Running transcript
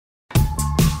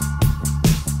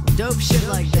Dope shit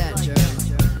like that, Joe.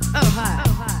 Oh, hi.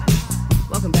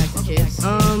 Welcome back to Kids.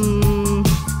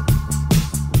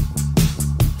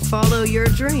 Follow your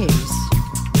dreams.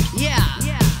 Yeah.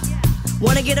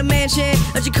 Wanna get a mansion,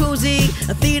 a jacuzzi,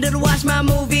 a theater to watch my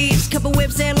movies, couple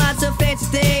whips and lots of fancy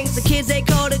things. The kids they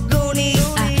call it Goonies.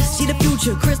 I see the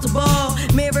future, crystal ball,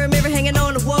 mirror hanging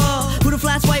on the wall. Who the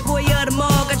flyest white boy of them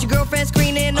all? Got your girlfriend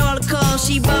screening all the calls.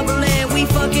 She bubbling, we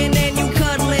fucking and you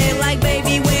cuddling. Like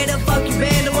baby, where the fuck you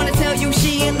been? Don't wanna tell you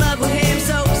she in love with him.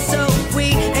 So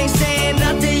we ain't saying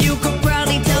nothing. You could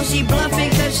probably tell she bluffing,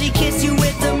 cause she kissed you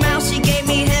with the mouth. She gave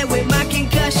me head with my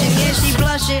concussion. Yeah, she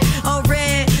blushing, all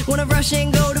red. Wanna rush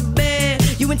and go to bed.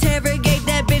 You interrogate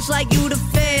that bitch like you the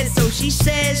fed. So she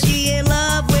says she in love.